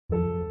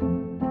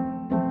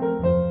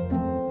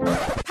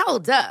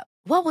Hold up.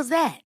 What was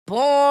that?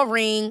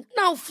 Boring.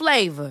 No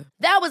flavor.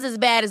 That was as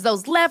bad as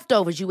those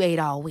leftovers you ate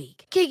all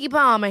week. Keke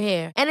Palmer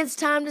here, and it's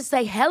time to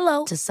say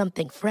hello to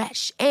something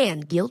fresh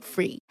and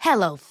guilt-free.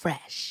 Hello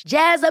Fresh.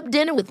 Jazz up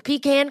dinner with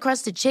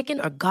pecan-crusted chicken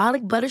or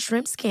garlic butter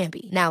shrimp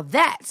scampi. Now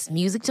that's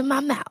music to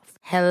my mouth.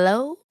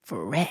 Hello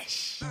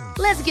Fresh.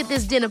 Let's get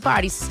this dinner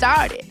party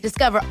started.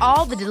 Discover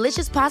all the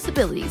delicious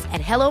possibilities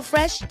at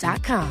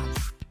hellofresh.com.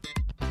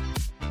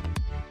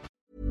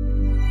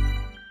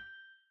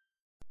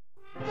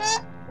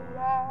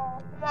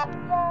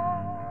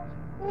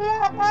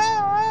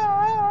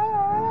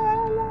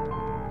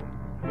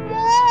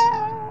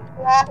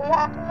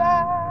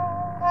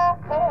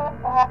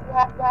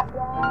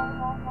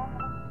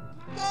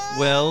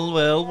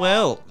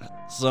 Well.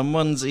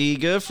 Someone's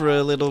eager for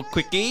a little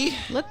quickie.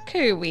 Look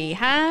who we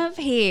have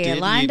here,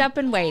 lined up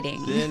and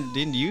waiting.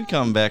 Didn't you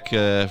come back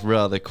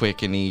rather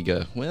quick and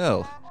eager?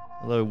 Well,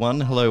 hello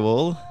one, hello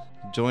all.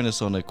 Join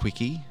us on a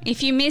quickie.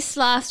 If you missed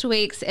last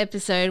week's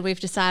episode, we've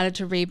decided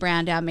to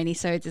rebrand our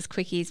minisodes as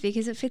quickies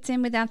because it fits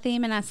in with our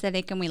theme and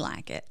aesthetic and we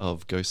like it.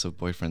 Of Ghosts of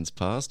Boyfriends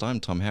Past,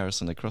 I'm Tom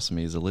Harrison. Across from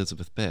me is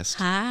Elizabeth Best.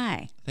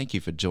 Hi. Thank you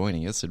for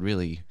joining us. It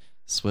really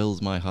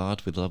swells my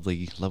heart with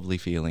lovely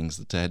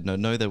feelings to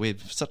know that we're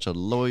such a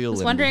loyal. I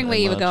was wondering where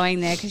you were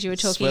going there because you were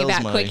talking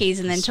about quickies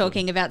and then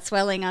talking about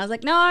swelling. I was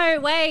like, no,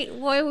 wait,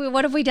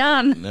 what have we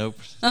done? Nope,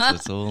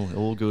 it's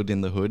all good in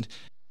the hood.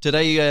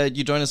 Today,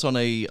 you join us on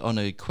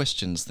a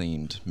questions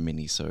themed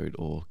minisode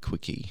or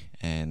quickie,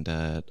 and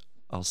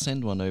I'll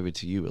send one over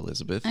to you,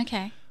 Elizabeth.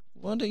 Okay.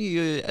 Why don't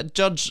you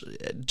Judge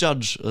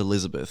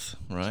Elizabeth,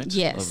 right?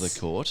 Yes. Of the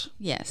court.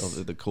 Yes.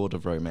 Of the court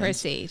of romance.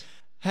 Proceed.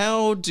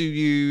 What do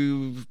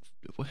you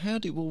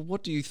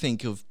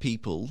think of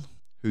people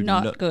who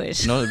not good?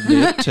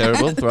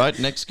 Terrible. Right.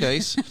 Next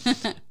case.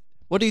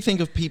 What do you think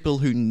of people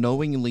who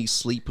knowingly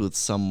sleep with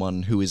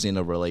someone who is in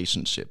a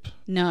relationship?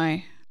 No.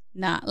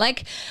 Nah.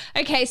 Like,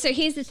 okay, so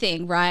here's the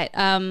thing, right?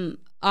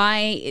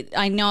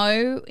 I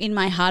know in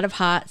my heart of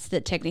hearts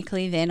that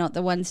technically they're not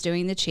the ones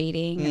doing the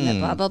cheating and the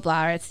blah, blah,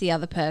 blah. It's the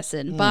other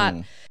person.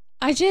 But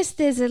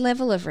there's a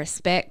level of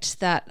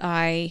respect that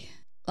I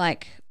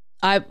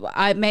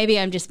maybe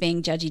I'm just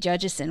being judgy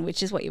judgeson,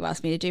 which is what you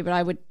asked me to do, but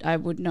I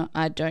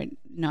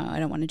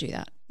don't want to do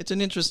that. It's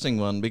an interesting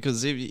one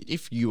because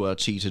if you are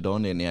cheated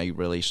on in a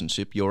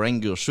relationship, your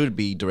anger should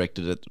be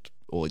directed at,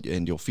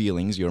 and your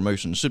feelings, your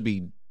emotions should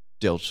be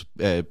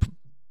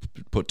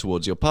put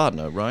towards your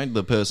partner, right?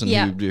 The person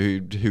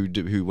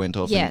who went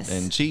off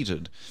and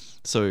cheated.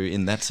 So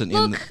in that sense,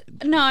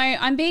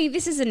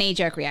 this is a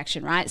knee-jerk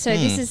reaction, right? So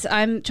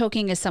I'm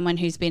talking as someone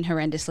who's been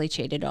horrendously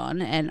cheated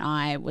on, and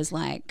I was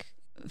like,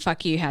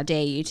 fuck you, how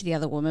dare you, to the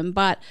other woman.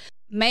 But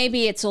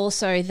maybe it's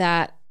also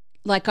that,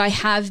 like, I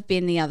have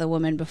been the other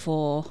woman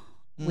before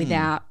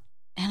without,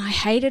 and I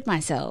hated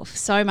myself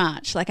so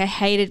much. Like, I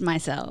hated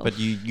myself. But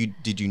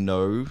did you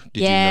know?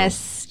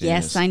 Yes,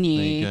 I knew.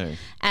 There you go.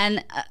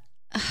 And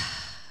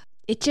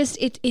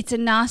it's a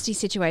nasty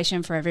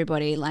situation for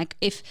everybody. Like,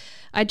 if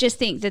I just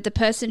think that the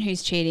person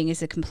who's cheating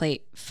is a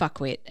complete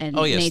fuckwit and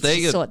needs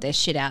to sort their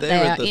shit out.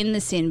 They are in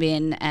the sin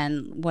bin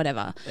and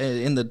whatever.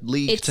 In the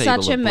league it's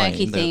table such a of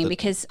murky blame, thing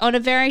because on a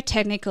very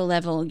technical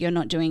level, you're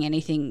not doing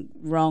anything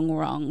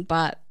wrong,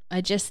 but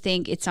I just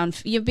think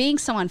you're being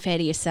so unfair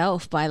to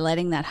yourself by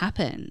letting that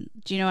happen.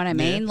 Do you know what I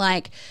mean?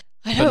 Like,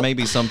 but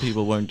maybe some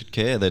people won't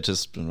care. They're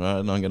just, right,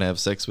 I'm going to have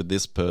sex with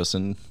this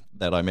person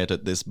that I met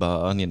at this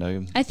bar, you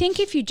know. I think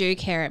if you do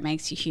care, it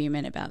makes you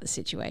human about the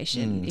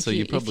situation.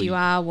 If you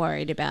are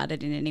worried about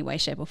it in any way,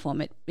 shape or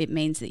form, it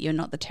means that you're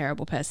not the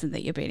terrible person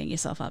that you're beating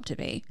yourself up to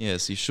be.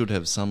 Yes, you should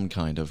have some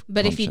kind of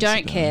But if you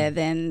don't care,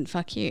 then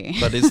fuck you.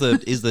 But is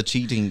the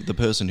cheating, the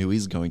person who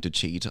is going to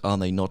cheat, are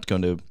they not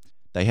going to...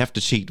 They have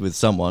to cheat with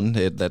someone.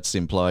 That's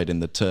implied in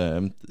the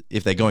term.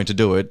 If they're going to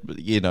do it,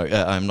 you know,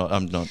 I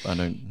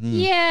don't.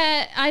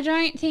 Yeah, I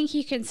don't think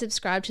you can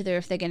subscribe to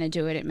if they're going to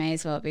do it. It may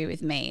as well be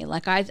with me.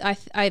 Like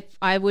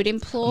I would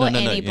implore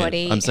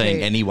anybody. Yeah. I'm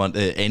saying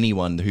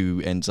anyone who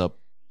ends up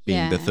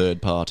being the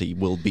third party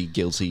will be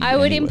guilty. I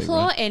would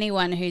implore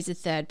anyone who's a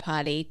third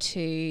party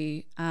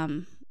to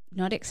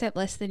not accept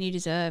less than you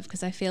deserve,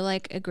 because I feel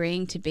like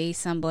agreeing to be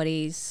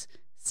somebody's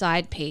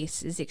side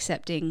piece is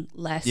accepting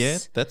less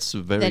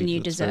than you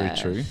deserve. Very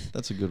true.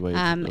 That's a good way of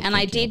and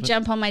I did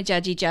jump on my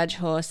judgy judge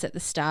horse at the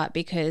start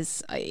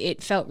because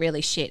it felt really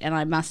shit, and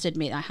I must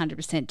admit I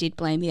 100% did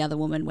blame the other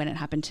woman when it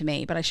happened to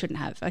me, but I shouldn't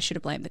have. I should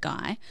have blamed the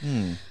guy.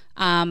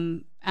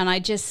 And I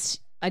just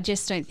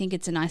don't think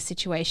it's a nice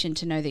situation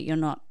to know that you're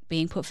not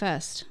being put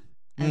first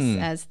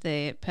as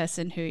the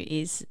person who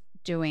is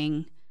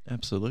doing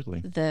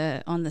absolutely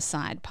on the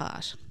side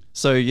part.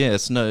 So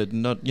yes, you're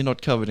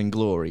not covered in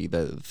glory,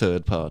 the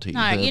third party.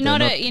 No, you're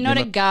not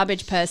a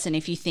garbage person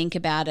if you think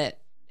about it.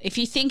 If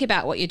you think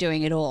about what you're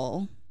doing at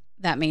all,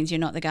 that means you're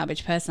not the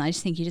garbage person. I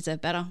just think you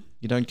deserve better.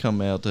 You don't come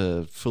out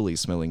fully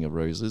smelling of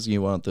roses.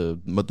 You aren't the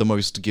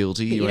most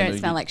guilty. But you don't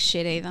smell like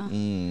shit either.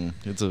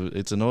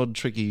 It's an odd,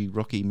 tricky,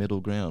 rocky middle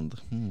ground.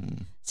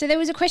 So there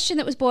was a question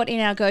that was brought in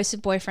our Ghosts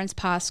of Boyfriends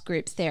Past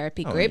group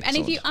therapy group. And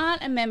if you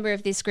aren't a member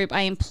of this group,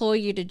 I implore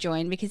you to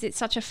join because it's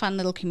such a fun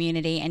little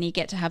community and you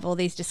get to have all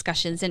these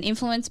discussions and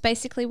influence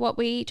basically what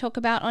we talk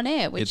about on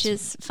air, which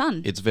is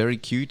fun. It's very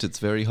cute. It's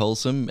very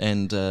wholesome.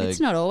 And it's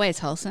not always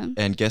wholesome.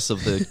 And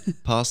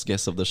past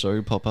guests of the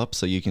show pop up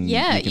so you can you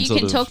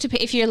can talk to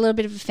if you're a little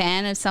bit of a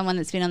fan of someone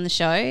that's been on the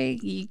show,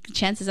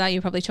 chances are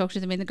you'll probably talk to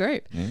them in the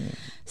group. Yeah.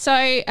 So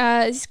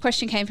this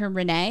question came from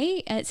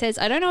Renee and it says,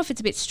 I don't know if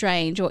it's a bit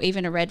strange or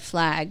even a red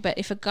flag, but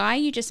if a guy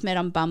you just met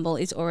on Bumble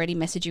is already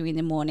messaging you in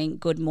the morning,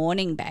 good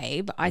morning,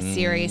 babe, I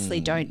seriously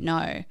don't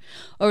know.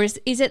 Or is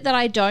it that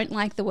I don't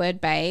like the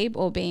word babe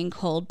or being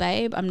called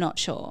babe? I'm not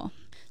sure.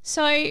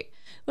 So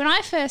when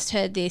I first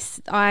heard this,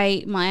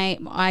 I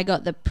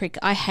got the prick.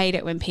 I hate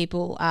it when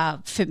people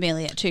are too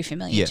familiar too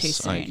soon.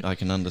 Yes, I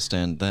can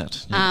understand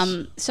that.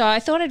 Yes. So I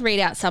thought I'd read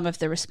out some of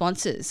the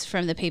responses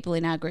from the people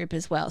in our group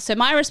as well. So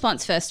my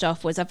response first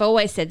off was, I've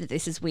always said that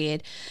this is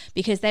weird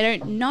because they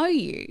don't know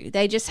you.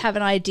 They just have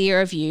an idea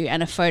of you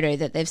and a photo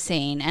that they've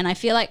seen. And I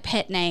feel like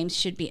pet names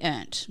should be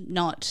earned,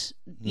 not,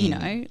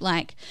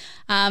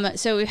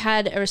 so we've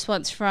had a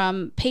response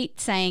from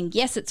Pete saying,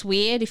 yes, it's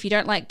weird. If you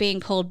don't like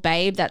being called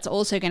babe, that's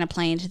also going to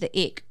play into the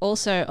ick.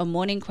 Also, a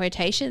morning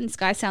quotation. This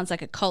guy sounds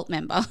like a cult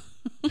member.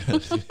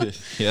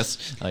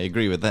 Yes, I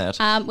agree with that.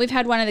 We've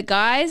had one of the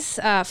guys,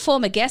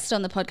 former guest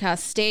on the podcast,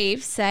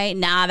 Steve, say,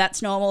 nah,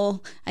 that's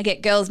normal. I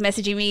get girls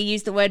messaging me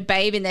use the word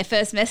babe in their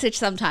first message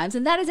sometimes.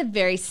 And that is a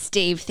very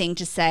Steve thing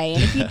to say.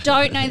 And if you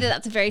don't know that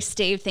that's a very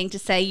Steve thing to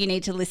say, you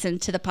need to listen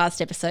to the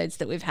past episodes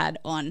that we've had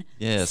on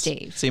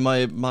Steve. See,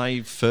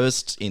 my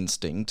first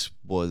instinct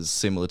was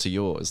similar to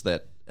yours,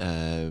 that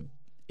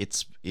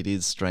it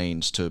is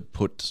strange to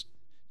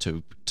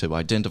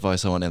identify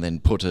someone and then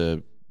put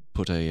a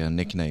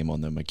nickname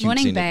on them, a cutesy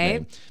Morning,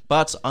 nickname. babe.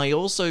 But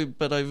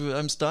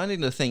I'm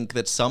starting to think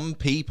that some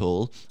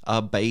people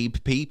are babe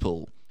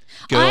people.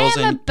 I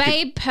am a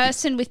babe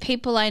person with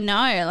people I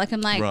know. Like,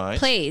 I'm like, Right.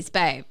 please,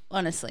 babe,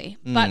 honestly.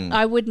 But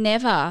I would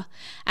never.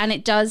 And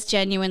it does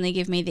genuinely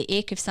give me the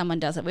ick if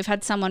someone does it. We've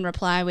had someone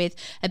reply with,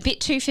 a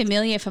bit too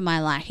familiar for my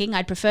liking.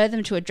 I'd prefer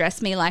them to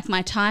address me like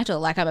my title,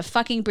 like I'm a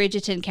fucking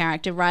Bridgerton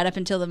character right up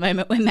until the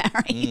moment we're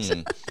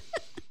married.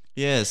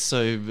 Yeah,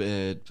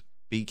 so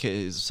be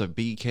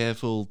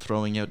careful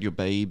throwing out your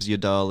babes, your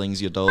darlings,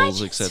 your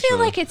dolls, I etc. just feel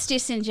like it's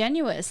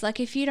disingenuous.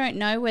 Like, if you don't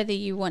know whether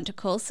you want to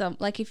call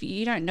if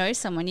you don't know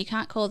someone, you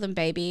can't call them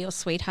baby or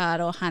sweetheart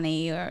or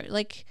honey or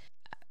like,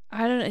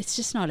 I don't know. It's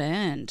just not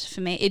earned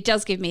for me. It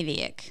does give me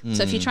the ick.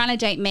 So if you're trying to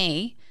date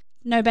me,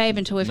 no babe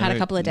until we've had a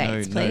couple of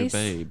dates, please. No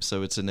babe.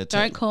 So it's an attempt.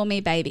 Don't call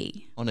me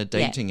baby. On a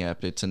dating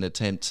app, it's an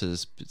attempt to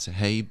say,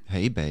 hey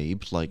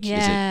babe, like, is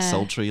it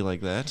sultry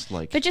like that?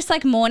 Like, but just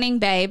like morning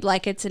babe,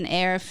 like it's an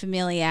air of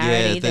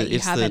familiarity that you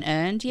haven't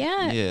earned.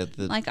 Yeah.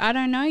 Like, I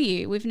don't know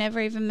you. We've never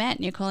even met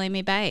and you're calling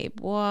me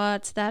babe.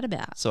 What's that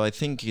about? So I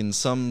think in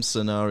some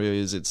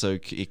scenarios it's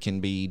okay, it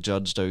can be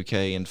judged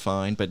okay and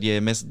fine. But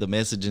yeah, the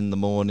message in the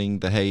morning,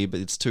 the hey,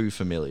 but it's too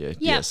familiar. Yep.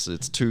 Yes,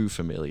 it's too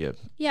familiar.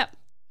 Yep.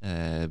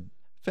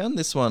 Found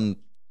this one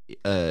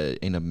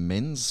in a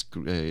men's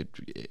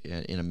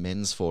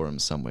forum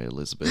somewhere,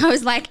 Elizabeth. I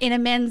was like, in a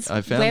men's.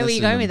 Where were you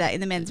going with that?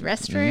 In the men's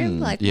restroom?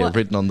 What?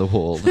 Written on the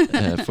wall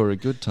for a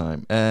good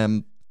time.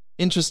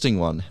 Interesting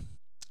one.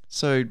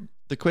 So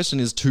the question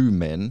is two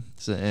men,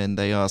 and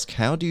they ask,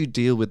 how do you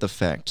deal with the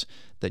fact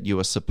that you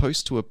are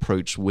supposed to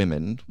approach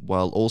women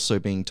while also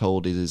being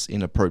told it is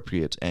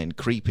inappropriate and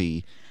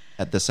creepy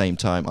at the same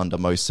time under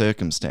most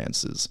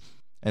circumstances?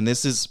 And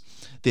this is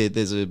there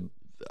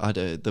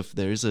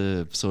is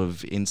a sort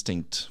of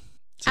instinct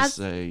to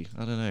say,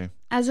 I don't know.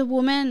 As a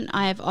woman,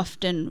 I have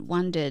often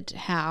wondered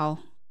how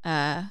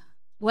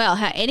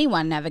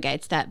anyone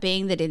navigates that,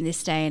 being that in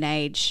this day and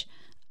age,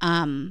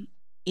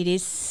 it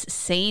is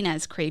seen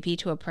as creepy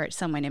to approach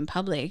someone in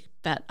public,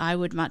 but I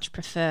would much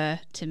prefer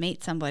to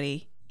meet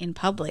somebody in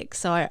public.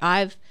 So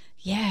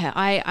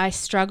I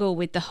struggle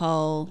with the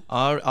whole.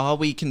 Are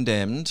we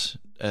condemned?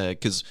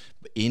 Because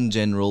in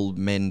general,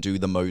 men do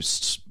the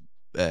most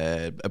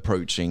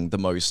approaching, the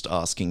most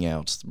asking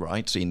out,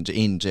 right?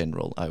 In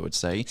general, I would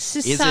say.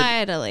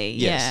 Societally,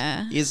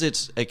 Is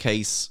it a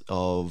case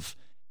of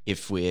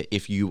if we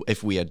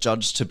are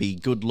judged to be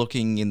good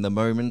looking in the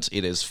moment,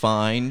 it is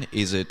fine?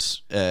 Is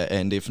it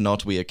and if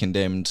not, we are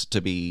condemned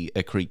to be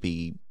a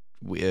creepy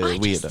weirdo? I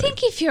just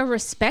think if you're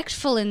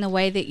respectful in the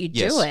way that you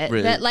do it,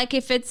 really. That like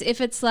if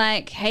it's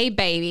like, hey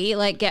baby,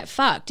 like get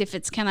fucked. If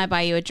it's can I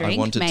buy you a drink?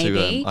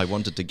 I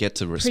wanted to get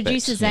to respect.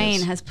 Producer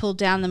Zane has pulled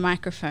down the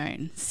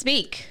microphone.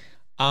 Speak.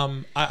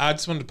 I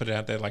just wanted to put it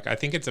out there. Like, I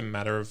think it's a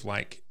matter of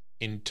like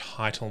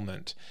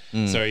entitlement.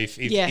 So if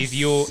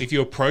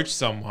you approach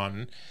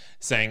someone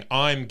saying,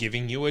 I'm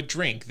giving you a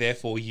drink,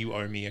 therefore you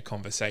owe me a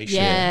conversation.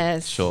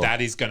 Yes, sure.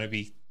 That is going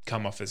to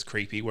come off as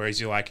creepy.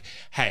 Whereas you're like,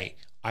 hey,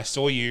 I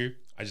saw you.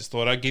 I just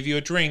thought I'd give you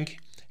a drink,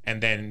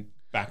 and then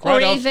back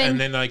right off, and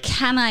then like,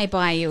 can I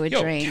buy you a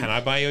drink? Can I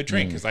buy you a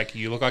drink? Because like,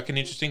 you look like an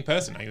interesting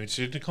person. Are you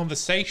interested in a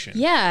conversation?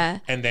 Yeah.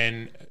 And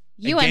then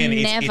you again, are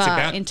never it's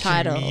about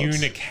entitled.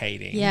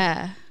 communicating.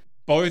 Yeah.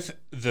 both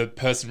the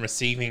person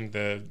receiving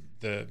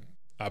the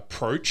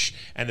approach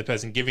and the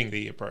person giving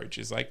the approach.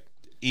 Is like,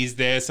 is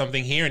there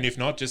something here? And if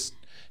not, just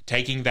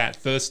taking that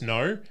first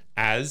no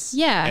as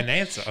an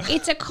answer.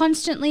 It's a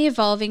constantly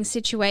evolving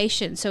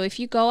situation. So if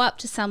you go up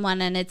to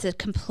someone and it's a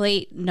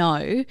complete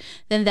no,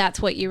 then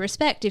that's what you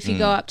respect. If you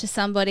go up to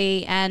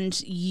somebody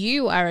and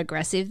you are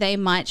aggressive, they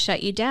might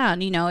shut you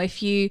down. You know,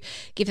 if you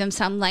give them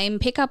some lame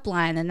pickup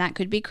line, then that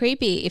could be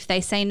creepy. If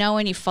they say no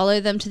and you follow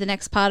them to the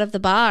next part of the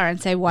bar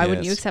and say, why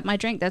wouldn't you accept my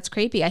drink? That's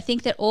creepy. I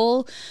think that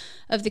all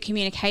of the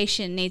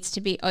communication needs to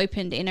be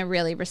opened in a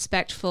really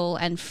respectful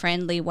and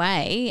friendly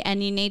way,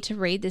 and you need to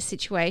read the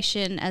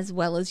situation as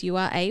well as you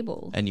are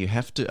able. And you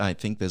have to, I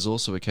think there's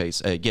also a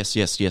case,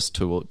 yes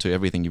to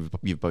everything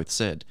you've both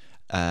said.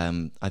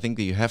 I think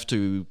that you have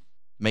to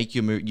make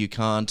your move. You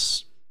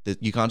can't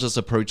just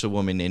approach a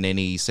woman in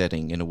any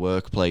setting, in a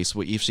workplace,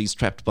 if she's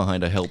trapped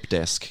behind a help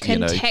desk.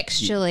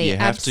 Contextually, you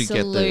have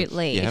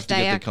absolutely. To get the, if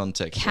they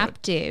context are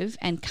captive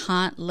and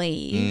can't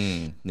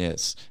leave.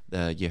 Yes,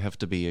 you have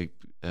to be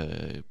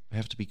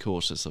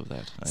cautious of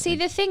that. I think.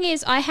 The thing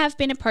is, I have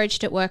been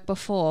approached at work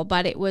before,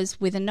 but it was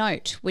with a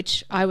note,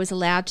 which I was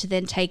allowed to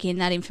then take in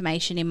that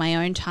information in my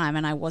own time,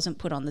 and I wasn't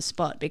put on the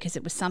spot because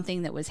it was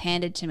something that was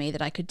handed to me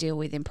that I could deal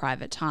with in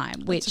private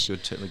time, which a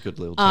good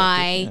little tactic,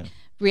 I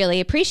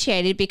really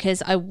appreciated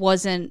because I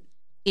wasn't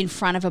in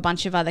front of a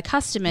bunch of other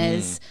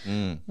customers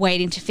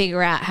waiting to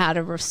figure out how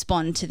to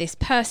respond to this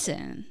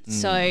person.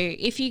 So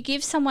if you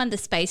give someone the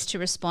space to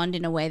respond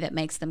in a way that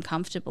makes them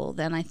comfortable,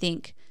 then I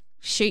think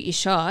shoot your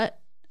shot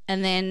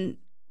and then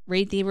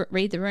read the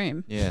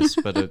room. Yes,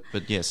 but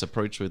yes,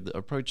 approach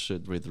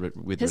it with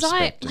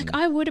respect. Because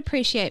I would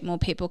appreciate more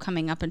people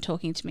coming up and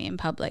talking to me in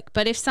public.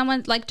 But if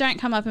someone don't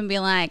come up and be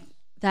like,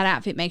 that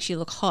outfit makes you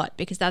look hot,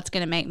 because that's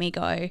going to make me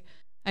go,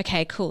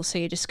 okay, cool. So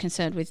you're just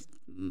concerned with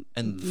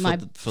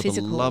for the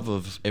love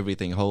of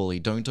everything holy,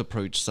 don't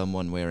approach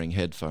someone wearing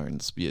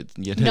headphones.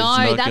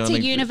 No, that's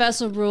a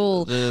universal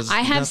rule.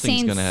 I have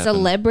seen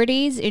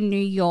celebrities in New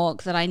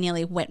York that I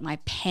nearly wet my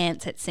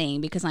pants at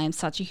seeing because I am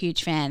such a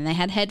huge fan. They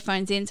had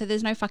headphones in, so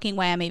there's no fucking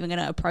way I'm even going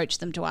to approach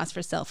them to ask for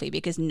a selfie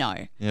because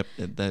no. Yep,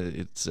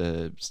 it's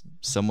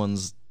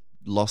someone's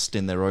lost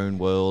in their own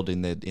world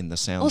in the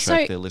soundtrack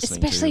also, they're listening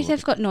to. Especially if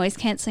they've got noise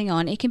cancelling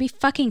on, it can be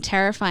fucking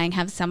terrifying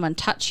have someone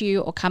touch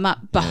you or come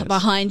up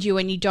behind you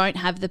and you don't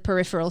have the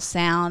peripheral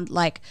sound.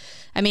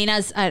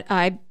 As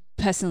I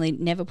personally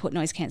never put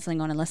noise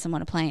cancelling on unless I'm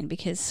on a plane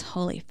because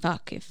holy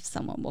fuck, if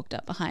someone walked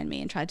up behind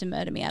me and tried to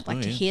murder me, I'd like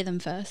to hear them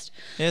first.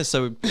 Yeah,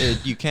 so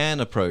you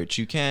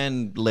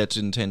can let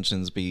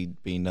intentions be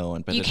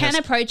known. But you can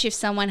approach if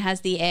someone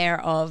has the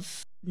air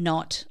of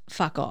not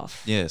fuck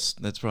off. Yes,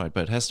 that's right.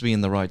 But it has to be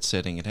in the right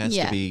setting. It has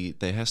to be.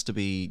 There has to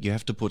be. You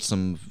have to put a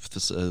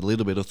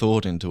little bit of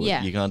thought into it.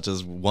 Yeah. You can't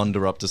just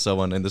wander up to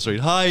someone in the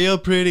street. Hi, you're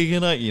pretty.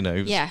 Can I?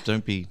 Yeah.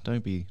 Don't be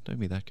that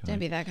guy. Don't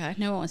be that guy.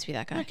 No one wants to be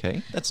that guy.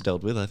 Okay, that's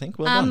dealt with. I think.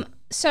 Well done.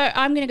 So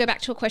I'm going to go back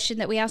to a question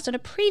that we asked on a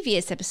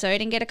previous episode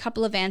and get a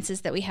couple of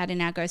answers that we had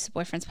in our Ghosts of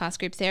Boyfriends Past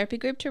group therapy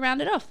group to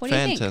round it off. What do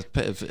you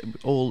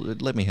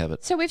think? Let me have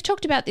it. So we've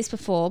talked about this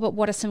before, but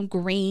what are some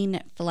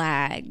green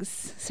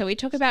flags? So we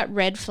talk about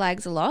red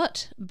flags a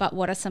lot, but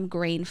what are some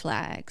green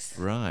flags?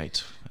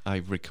 Right. I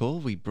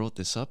recall we brought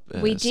this up.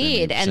 We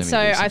did. And so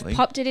I've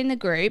popped it in the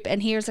group,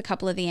 and here's a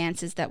couple of the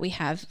answers that we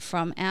have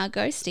from our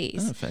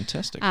ghosties. Oh,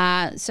 fantastic.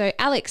 So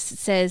Alex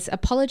says,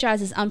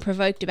 apologizes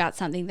unprovoked about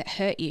something that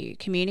hurt you,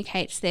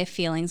 communicates their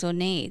feelings or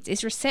needs,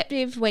 is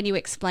receptive when you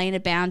explain a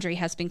boundary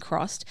has been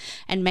crossed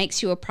and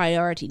makes you a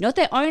priority. Not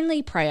their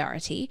only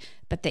priority,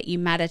 but that you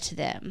matter to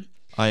them.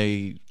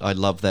 I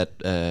love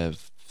that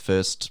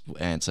first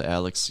answer,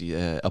 Alex.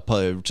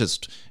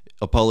 Just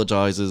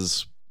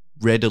apologizes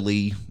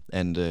readily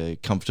and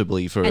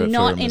comfortably for a mistake. And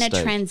not in a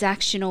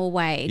transactional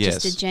way,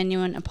 just a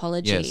genuine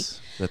apology.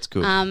 Yes, that's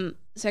good.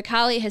 So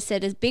Carly has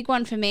said, a big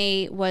one for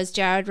me was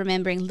Jared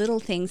remembering little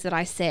things that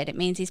I said. It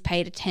means he's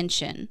paid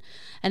attention.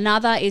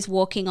 Another is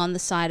walking on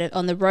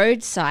the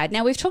roadside.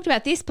 Now, we've talked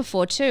about this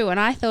before too, and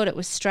I thought it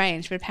was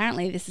strange, but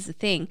apparently this is a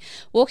thing.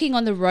 Walking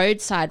on the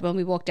roadside when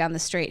we walk down the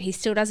street. He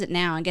still does it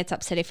now and gets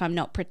upset if I'm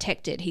not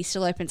protected. He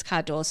still opens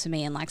car doors for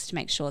me and likes to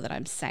make sure that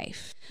I'm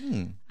safe.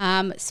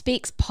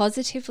 Speaks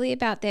positively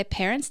about their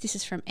parents. This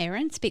is from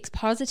Erin. Speaks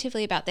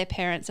positively about their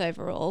parents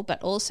overall,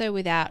 but also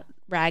without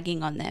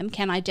ragging on them,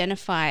 can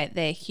identify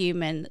their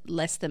human,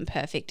 less than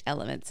perfect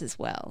elements as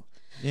well.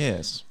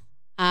 Yes.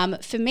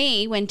 For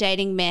me, when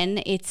dating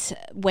men, it's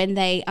when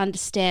they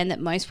understand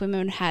that most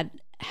women have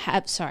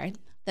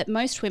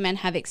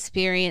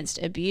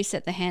experienced abuse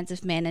at the hands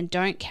of men and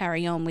don't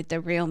carry on with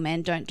the real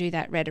men, don't do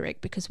that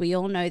rhetoric, because we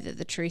all know that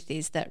the truth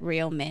is that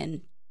real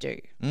men do.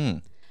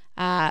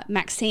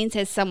 Maxine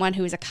says someone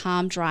who is a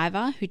calm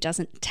driver, who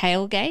doesn't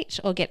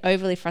tailgate or get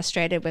overly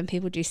frustrated when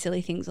people do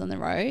silly things on the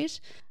road.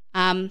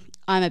 I'm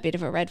a bit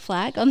of a red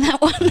flag on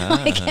that one.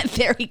 I get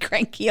very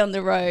cranky on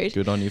the road.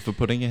 Good on you for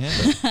putting your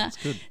hand up. That's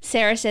good.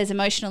 Sarah says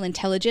emotional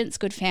intelligence,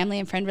 good family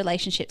and friend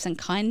relationships, and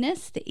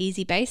kindness, the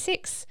easy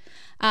basics.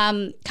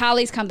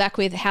 Carly's come back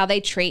with how they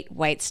treat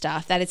wait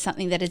staff. That is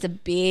something that is a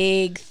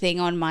big thing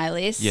on my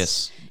list.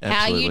 Yes, absolutely.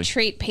 How you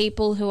treat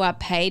people who are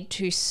paid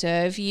to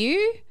serve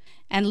you,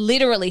 and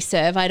literally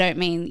serve, I don't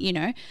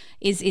mean,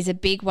 is a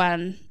big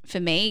one for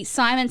me.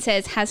 Simon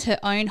says has her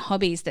own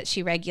hobbies that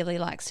she regularly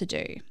likes to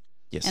do.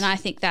 Yes. And I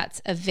think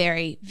that's a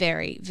very,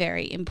 very,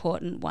 very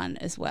important one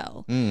as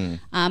well. Mm.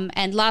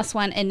 And last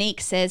one,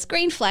 Anique says,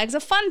 green flags are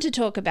fun to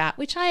talk about,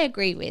 which I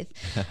agree with.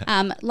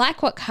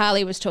 Like what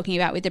Carly was talking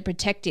about with the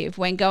protective,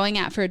 when going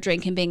out for a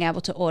drink and being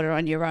able to order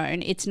on your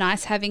own, it's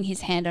nice having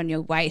his hand on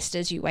your waist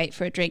as you wait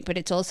for a drink, but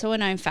it's also a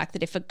known fact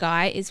that if a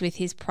guy is with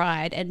his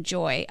pride and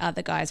joy,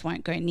 other guys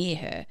won't go near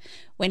her.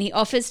 When he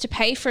offers to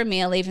pay for a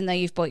meal, even though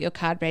you've bought your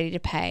card ready to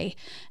pay.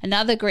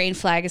 Another green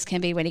flag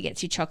can be when he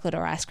gets you chocolate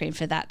or ice cream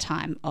for that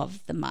time of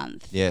the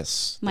month.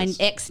 Yes. My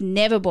ex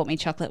never bought me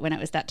chocolate when it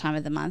was that time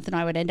of the month, and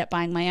I would end up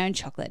buying my own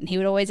chocolate, and he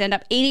would always end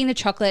up eating the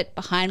chocolate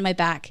behind my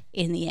back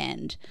in the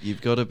end.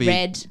 You've got to be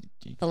red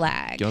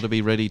flag. Got to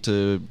be ready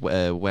to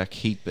whack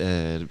heat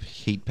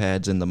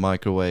pads in the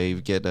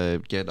microwave. Get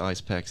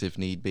ice packs if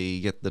need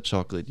be. Get the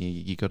chocolate.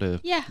 You got to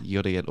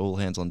get all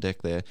hands on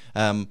deck there.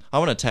 I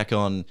want to tack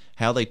on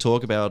how they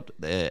talk about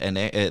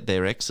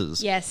their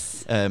exes.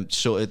 Yes.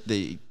 Sure.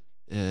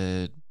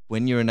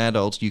 When you're an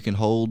adult, you can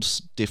hold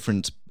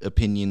different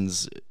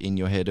opinions in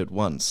your head at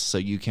once. So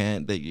you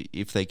can't,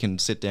 if they can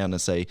sit down and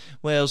say,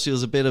 well, she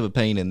was a bit of a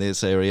pain in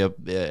this area,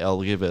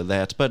 I'll give her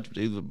that. But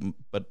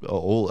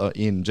all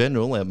in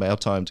general, our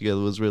time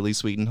together was really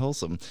sweet and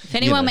wholesome. If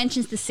anyone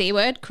mentions the C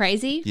word,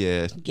 crazy,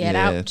 get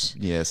out.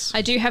 Yes.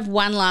 I do have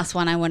one last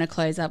one I want to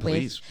close up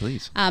with.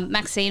 Please.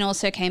 Maxine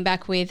also came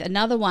back with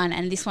another one,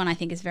 and this one I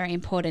think is very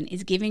important,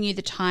 is giving you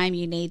the time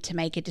you need to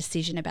make a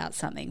decision about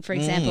something. For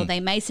example, they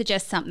may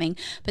suggest something,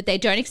 but they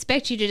don't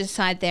expect you to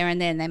decide there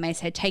and then. They may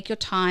say, take your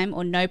time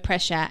or no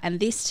pressure. And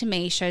this to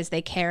me shows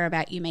they care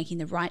about you making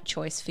the right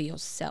choice for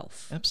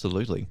yourself.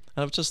 Absolutely.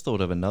 And I've just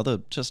thought of another,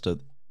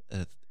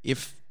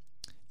 if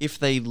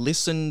they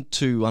listen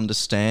to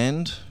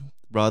understand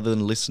rather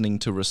than listening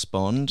to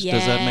respond,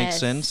 does that make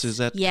sense? Is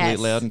that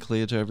loud and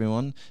clear to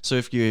everyone? So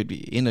if you're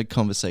in a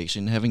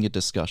conversation, having a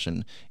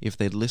discussion, if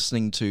they're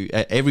listening to,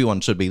 everyone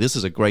should be, this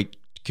is a great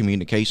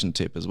communication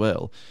tip as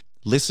well,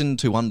 listen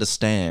to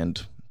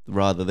understand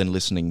rather than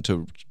listening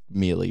to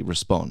merely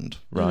respond,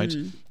 right?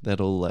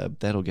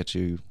 That'll get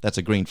you. That's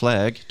a green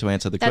flag to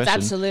answer the question. That's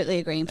absolutely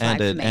a green flag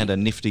for me. And a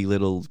nifty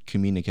little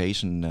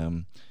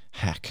communication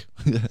hack,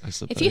 I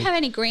suppose. If you have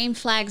any green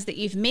flags that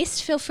you've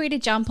missed, feel free to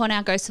jump on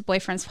our Ghosts of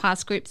Boyfriends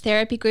Past group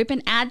therapy group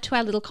and add to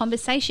our little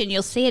conversation.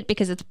 You'll see it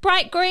because it's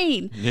bright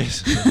green.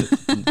 Yes,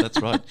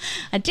 that's right.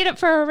 I did it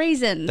for a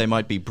reason. They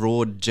might be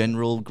broad,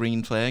 general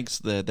green flags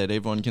that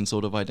everyone can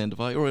sort of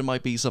identify, or it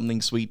might be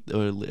something sweet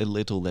or a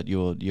little that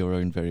your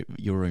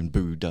own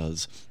boo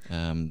does.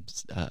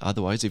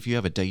 Otherwise, if you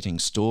have a dating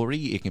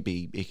story, it can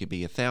be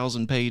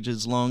 1,000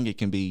 pages long. It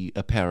can be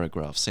a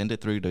paragraph. Send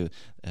it through to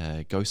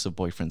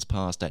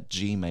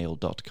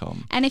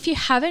ghostsofboyfriendspast@gmail.com. And if you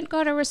haven't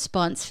got a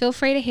response, feel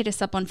free to hit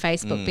us up on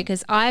Facebook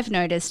because I've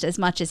noticed as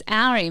much as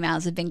our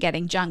emails have been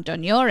getting junked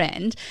on your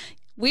end,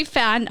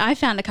 I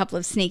found a couple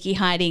of sneaky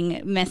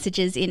hiding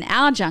messages in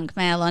our junk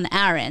mail on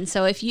our end.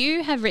 So if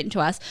you have written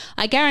to us,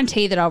 I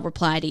guarantee that I'll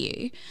reply to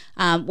you,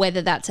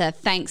 whether that's a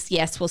thanks,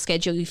 yes, we'll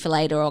schedule you for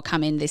later or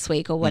come in this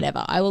week or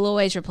whatever. I will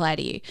always reply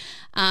to you.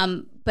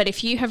 But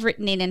if you have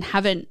written in and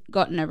haven't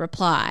gotten a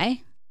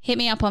reply, hit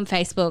me up on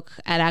Facebook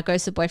at our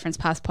Ghosts of Boyfriends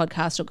Past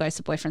podcast or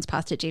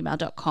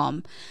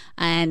ghostsofboyfriendspast@gmail.com,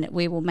 and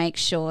we will make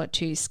sure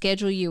to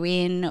schedule you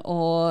in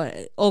or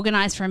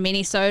organise for a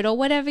mini-sode or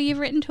whatever you've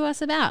written to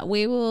us about.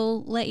 We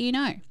will let you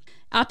know.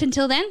 Up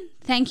until then,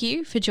 thank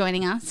you for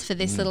joining us for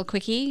this little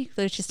quickie,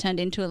 which has turned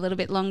into a little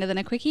bit longer than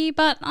a quickie,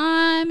 but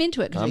I'm into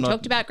it because we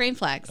talked about green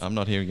flags. I'm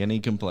not hearing any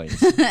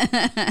complaints.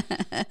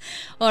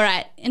 All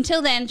right.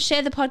 Until then,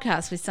 share the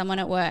podcast with someone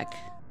at work.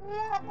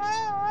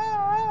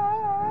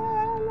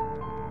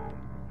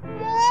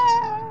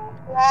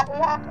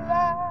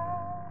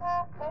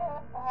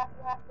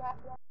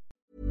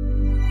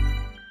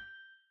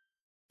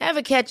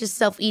 Ever catch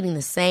yourself eating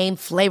the same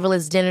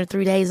flavorless dinner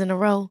 3 days in a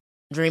row?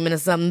 Dreaming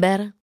of something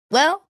better?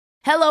 Well,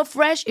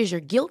 HelloFresh is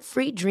your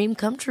guilt-free dream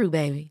come true,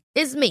 baby.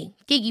 It's me,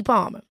 Keke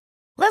Palmer.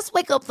 Let's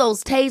wake up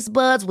those taste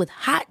buds with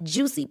hot,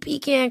 juicy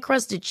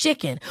pecan-crusted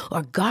chicken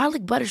or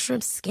garlic butter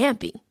shrimp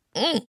scampi.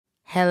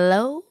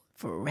 Hello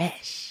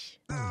Fresh.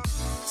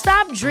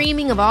 Stop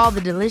dreaming of all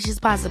the delicious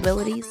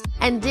possibilities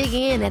and dig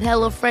in at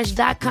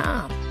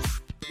HelloFresh.com.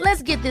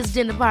 Let's get this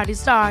dinner party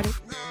started.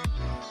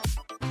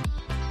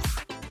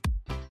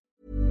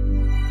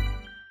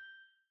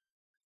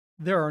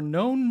 There are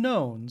known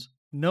knowns,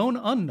 known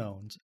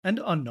unknowns, and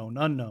unknown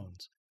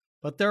unknowns.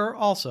 But there are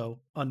also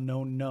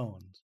unknown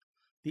knowns.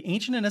 The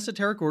ancient and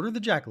esoteric order of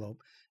the Jackalope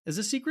is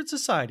a secret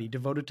society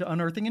devoted to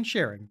unearthing and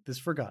sharing this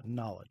forgotten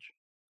knowledge.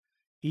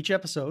 Each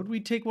episode, we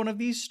take one of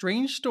these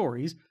strange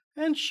stories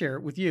and share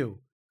it with you.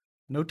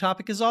 No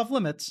topic is off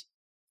limits,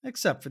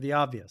 except for the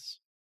obvious.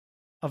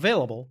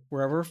 Available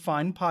wherever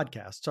fine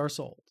podcasts are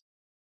sold.